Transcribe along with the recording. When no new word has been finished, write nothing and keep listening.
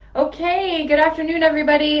Okay, good afternoon,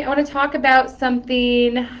 everybody. I want to talk about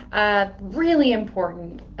something really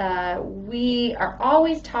important. We are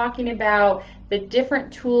always talking about the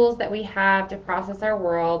different tools that we have to process our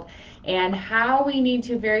world and how we need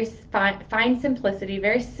to find simplicity,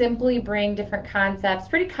 very simply bring different concepts,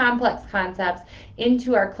 pretty complex concepts,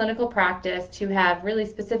 into our clinical practice to have really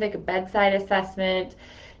specific bedside assessment,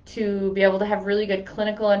 to be able to have really good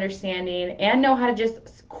clinical understanding and know how to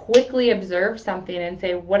just quickly observe something and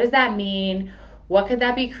say, what does that mean? What could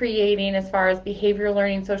that be creating as far as behavioral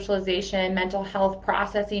learning, socialization, mental health,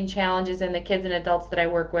 processing challenges in the kids and adults that I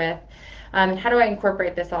work with? And how do I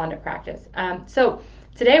incorporate this all into practice? So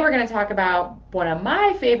today we're going to talk about one of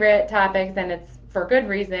my favorite topics, and it's for good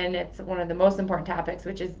reason. It's one of the most important topics,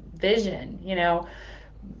 which is vision.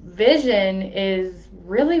 Vision is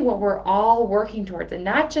really what we're all working towards, and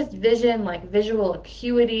not just vision like visual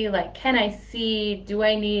acuity, like can I see, do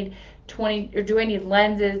I need 20 or do I need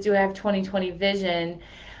lenses, do I have 20/20 vision.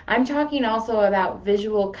 I'm talking also about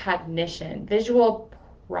visual cognition, visual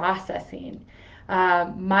processing,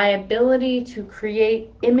 my ability to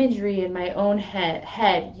create imagery in my own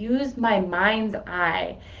head, use my mind's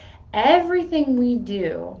eye. Everything we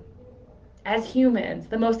do as humans,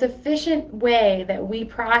 the most efficient way that we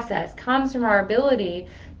process comes from our ability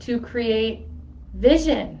to create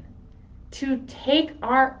vision, to take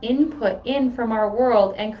our input in from our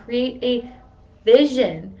world and create a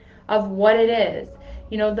vision of what it is.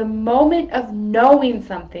 The moment of knowing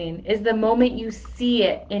something is the moment you see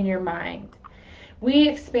it in your mind. We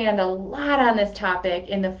expand a lot on this topic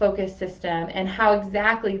in the focus system and how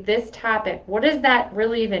exactly this topic, what does that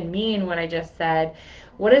really even mean, what I just said?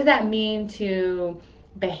 What does that mean to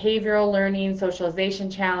behavioral learning,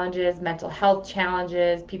 socialization challenges, mental health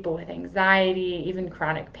challenges, people with anxiety, even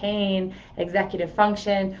chronic pain, executive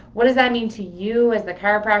function? What does that mean to you as the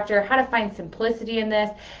chiropractor? How to find simplicity in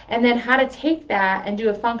this, and then how to take that and do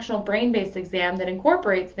a functional brain-based exam that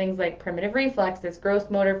incorporates things like primitive reflexes, gross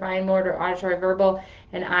motor, fine motor, auditory, verbal,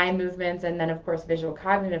 and eye movements, and then of course visual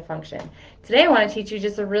cognitive function. Today I want to teach you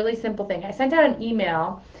just a really simple thing. I sent out an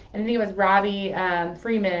email, and I think it was Robbie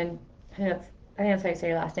Freeman, I think that's how you say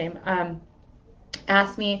your last name,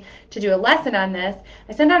 asked me to do a lesson on this.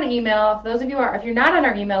 I sent out an email. For those of you if you're not on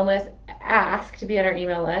our email list, ask to be on our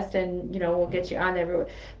email list, and we'll get you on there.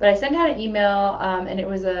 But I sent out an email, and it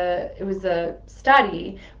was a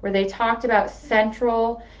study where they talked about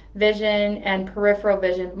central vision and peripheral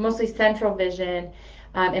vision, mostly central vision,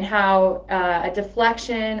 and how a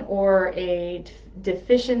deflection or a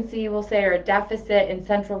deficiency, we'll say, or a deficit in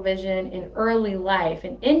central vision in early life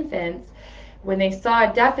in infants, when they saw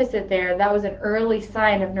a deficit there, that was an early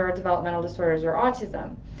sign of neurodevelopmental disorders or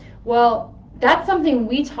autism. Well, that's something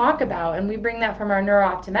we talk about, and we bring that from our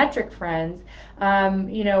neurooptometric friends.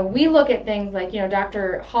 We look at things like,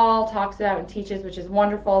 Dr. Hall talks about and teaches, which is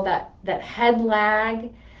wonderful, that head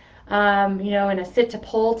lag, in a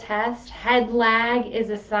sit-to-pull test. Head lag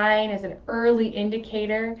is a sign, is an early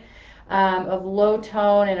indicator of low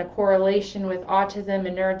tone and a correlation with autism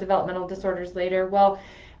and neurodevelopmental disorders later. Well,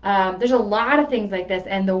 there's a lot of things like this,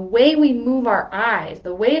 and the way we move our eyes,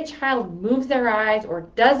 the way a child moves their eyes or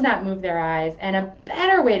does not move their eyes, and a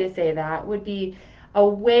better way to say that would be the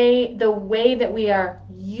way that we are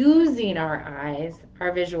using our eyes,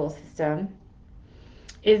 our visual system,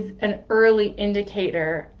 is an early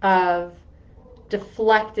indicator of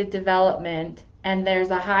deflected development, and there's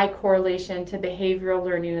a high correlation to behavioral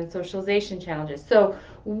learning and socialization challenges. So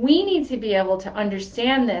we need to be able to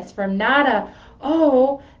understand this from not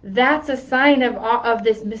that's a sign of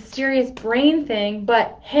this mysterious brain thing,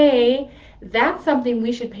 but hey, that's something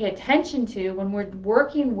we should pay attention to when we're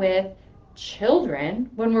working with children,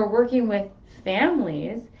 when we're working with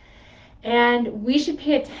families, and we should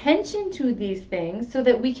pay attention to these things so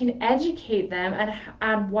that we can educate them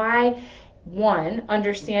on why, one,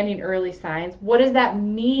 understanding early signs, what does that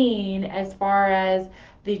mean as far as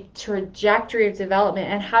the trajectory of development,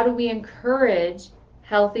 and how do we encourage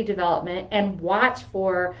healthy development and watch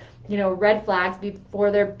for red flags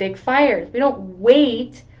before they're big fires. We don't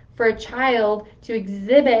wait for a child to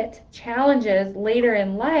exhibit challenges later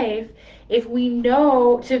in life. If we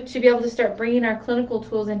know to be able to start bringing our clinical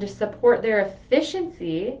tools in to support their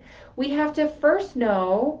efficiency, we have to first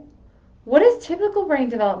know, what does typical brain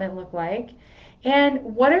development look like, and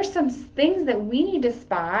what are some things that we need to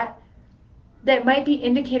spot that might be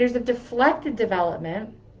indicators of deflected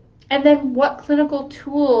development. And then what clinical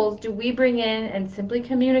tools do we bring in and simply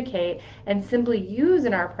communicate and simply use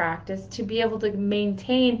in our practice to be able to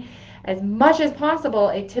maintain as much as possible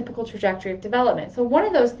a typical trajectory of development. So one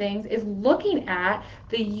of those things is looking at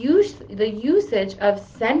the usage of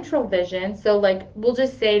central vision. So like we'll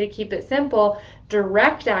just say, to keep it simple,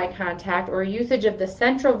 direct eye contact, or usage of the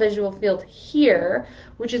central visual field here,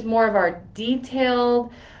 which is more of our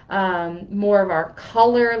detailed, more of our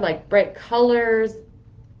color, like bright colors,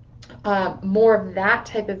 more of that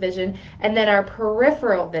type of vision, and then our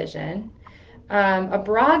peripheral vision. A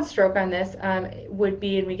broad stroke on this would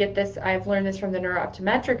be, and we get this, I've learned this from the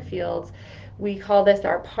neurooptometric fields, we call this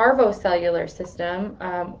our parvocellular system,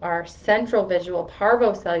 our central visual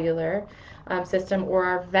parvocellular system, or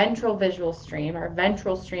our ventral visual stream, our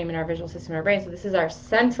ventral stream in our visual system in our brain. So this is our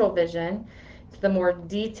central vision. It's the more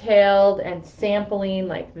detailed and sampling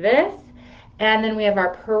like this. And then we have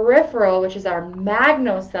our peripheral, which is our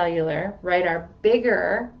magnocellular, right? Our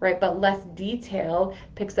bigger, right, but less detailed,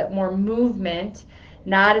 picks up more movement,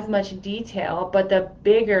 not as much detail, but the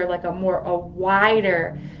bigger, like a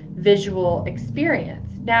wider visual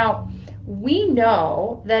experience. Now, we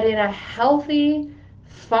know that in a healthy,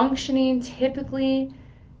 functioning, typically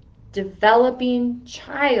developing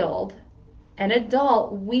child and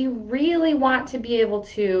adult, we really want to be able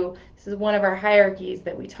to, this is one of our hierarchies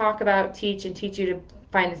that we talk about, teach you to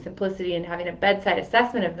find the simplicity in having a bedside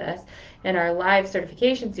assessment of this in our live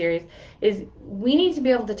certification series, is we need to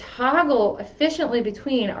be able to toggle efficiently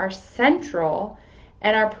between our central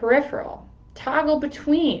and our peripheral. Toggle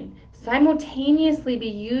between, simultaneously be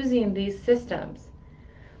using these systems.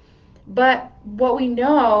 But what we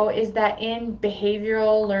know is that in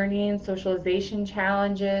behavioral learning, socialization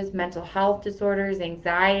challenges, mental health disorders,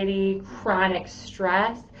 anxiety, chronic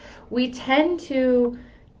stress, we tend to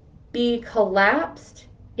be collapsed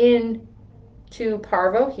into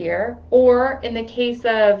parvo here, or in the case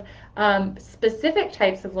of specific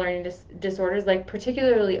types of learning disorders, like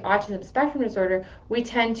particularly autism spectrum disorder, we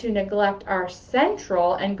tend to neglect our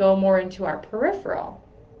central and go more into our peripheral.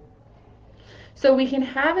 So we can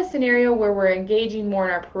have a scenario where we're engaging more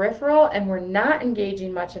in our peripheral and we're not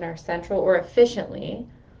engaging much in our central or efficiently,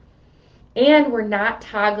 and we're not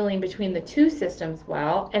toggling between the two systems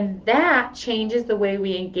well, and that changes the way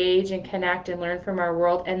we engage and connect and learn from our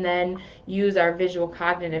world and then use our visual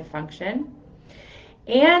cognitive function.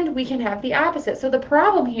 And we can have the opposite. So the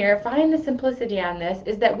problem here, find the simplicity on this,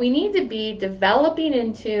 is that we need to be developing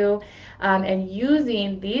into and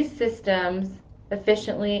using these systems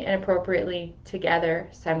efficiently and appropriately together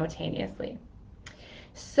simultaneously.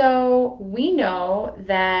 So we know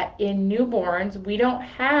that in newborns, we don't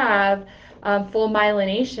have full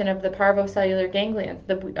myelination of the parvocellular ganglions,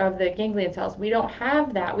 of the ganglion cells. We don't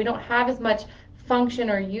have that. We don't have as much function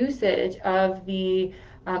or usage of the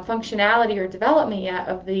functionality or development yet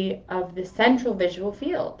of the central visual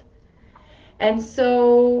field. And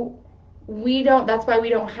so that's why we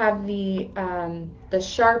don't have the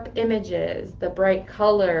sharp images, the bright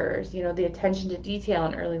colors, the attention to detail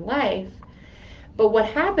in early life. But what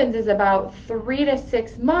happens is about 3 to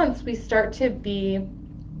 6 months, we start to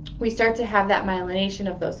have that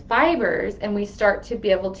myelination of those fibers, and we start to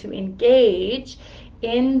be able to engage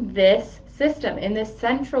in this system, in this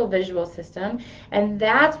central visual system, and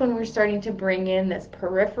that's when we're starting to bring in this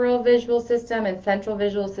peripheral visual system and central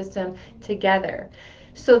visual system together.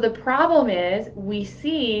 So the problem is, we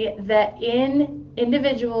see that in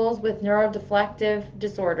individuals with neurodeflective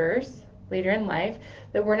disorders later in life,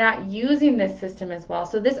 that we're not using this system as well.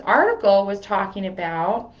 So this article was talking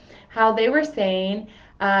about how they were saying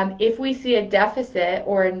if we see a deficit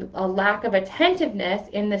or a lack of attentiveness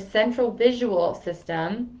in the central visual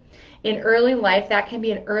system in early life, that can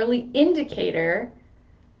be an early indicator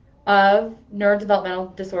of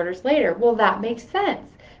neurodevelopmental disorders later. Well, that makes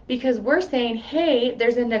sense, because we're saying, hey,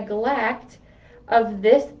 there's a neglect of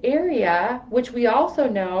this area, which we also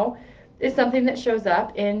know is something that shows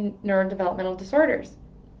up in neurodevelopmental disorders.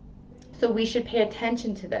 So we should pay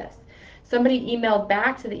attention to this. Somebody emailed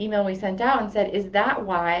back to the email we sent out and said, is that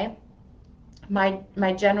why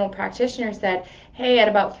my general practitioner said, hey, at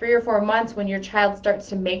about 3 or 4 months, when your child starts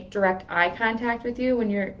to make direct eye contact with you, when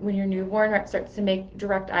your newborn starts to make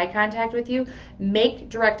direct eye contact with you, make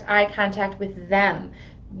direct eye contact with them.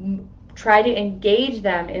 Try to engage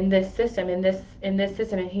them in this system, in this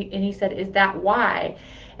system. And he said, is that why?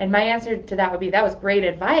 And my answer to that would be, that was great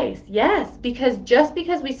advice. Yes, because just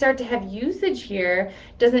because we start to have usage here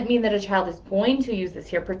doesn't mean that a child is going to use this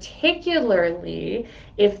here, particularly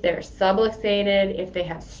if they're subluxated, if they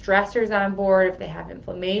have stressors on board, if they have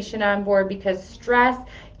inflammation on board, because stress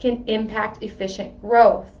can impact efficient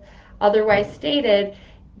growth. Otherwise stated,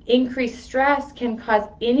 Increased stress can cause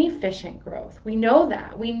inefficient growth. We know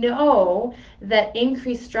that. We know that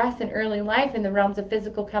increased stress in early life in the realms of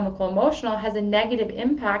physical, chemical, emotional has a negative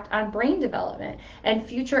impact on brain development and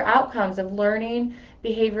future outcomes of learning,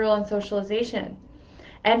 behavioral, and socialization.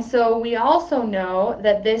 And so we also know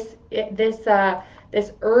that this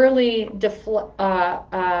early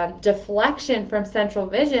deflection from central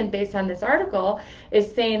vision based on this article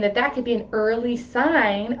is saying that that could be an early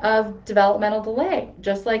sign of developmental delay,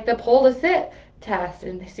 just like the pull to sit test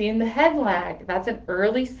and seeing the head lag. That's an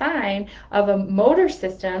early sign of a motor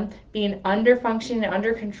system being under functioning,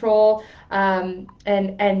 under control, and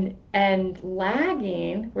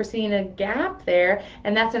lagging. We're seeing a gap there,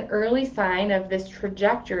 and that's an early sign of this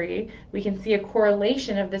trajectory. We can see a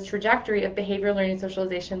correlation of this trajectory of behavior, learning,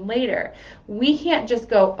 socialization later. We can't just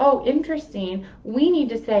go, oh, interesting. We need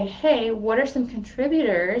to say, hey, what are some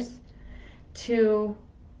contributors to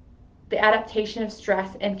the adaptation of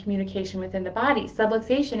stress and communication within the body?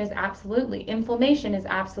 Subluxation is absolutely. Inflammation is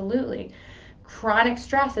absolutely. Chronic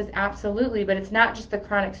stress is absolutely, but it's not just the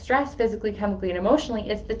chronic stress physically, chemically, and emotionally.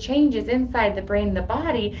 It's the changes inside the brain and the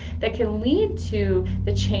body that can lead to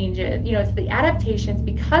the changes. It's the adaptations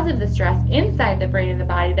because of the stress inside the brain and the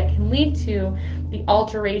body that can lead to the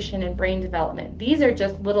alteration in brain development. These are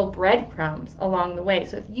just little breadcrumbs along the way.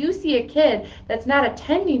 So if you see a kid that's not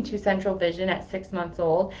attending to central vision at 6 months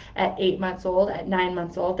old, at 8 months old, at 9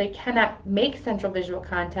 months old, they cannot make central visual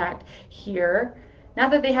contact here. Not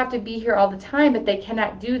that they have to be here all the time, but they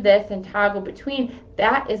cannot do this and toggle between.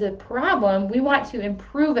 That is a problem. We want to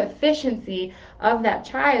improve efficiency of that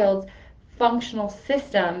child's functional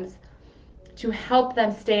systems to help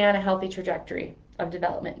them stay on a healthy trajectory of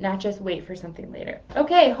development, not just wait for something later.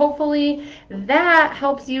 Okay, hopefully that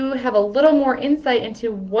helps you have a little more insight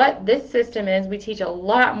into what this system is. We teach a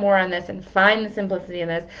lot more on this and find the simplicity in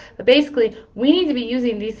this, but basically we need to be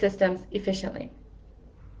using these systems efficiently.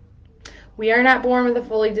 We are not born with a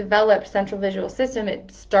fully developed central visual system.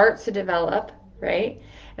 It starts to develop, right?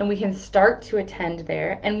 And we can start to attend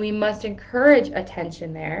there, and we must encourage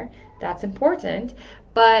attention there. That's important.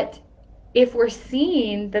 But if we're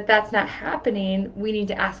seeing that that's not happening, we need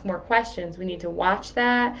to ask more questions. We need to watch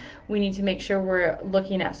that. We need to make sure we're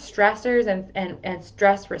looking at stressors and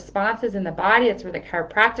stress responses in the body. That's where the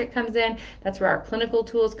chiropractic comes in. That's where our clinical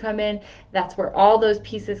tools come in. That's where all those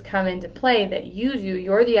pieces come into play that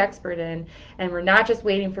you're the expert in. And we're not just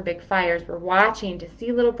waiting for big fires. We're watching to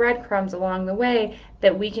see little breadcrumbs along the way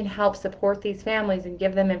that we can help support these families and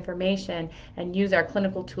give them information and use our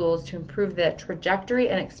clinical tools to improve the trajectory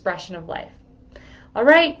and expression of life. All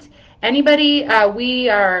right, anybody,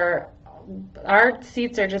 our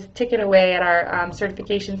seats are just ticking away at our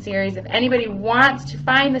certification series. If anybody wants to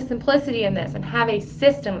find the simplicity in this and have a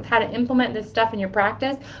system of how to implement this stuff in your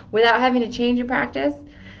practice without having to change your practice,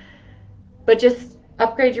 but just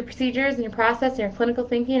upgrade your procedures and your process and your clinical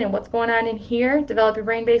thinking and what's going on in here, develop your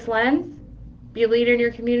brain-based lens, be a leader in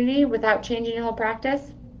your community without changing your whole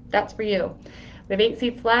practice, that's for you. We have 8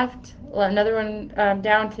 seats left. Another one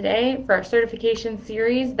down today for our certification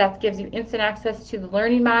series. That gives you instant access to the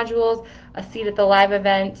learning modules, a seat at the live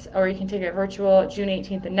event, or you can take it virtual June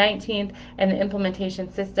 18th and 19th, and the implementation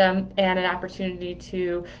system, and an opportunity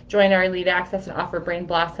to join our Elite Access and offer Brain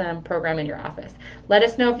Blossom program in your office. Let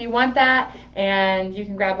us know if you want that, and you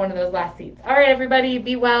can grab one of those last seats. All right, everybody,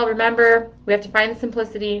 be well. Remember, we have to find the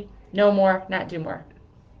simplicity. Know more, not do more.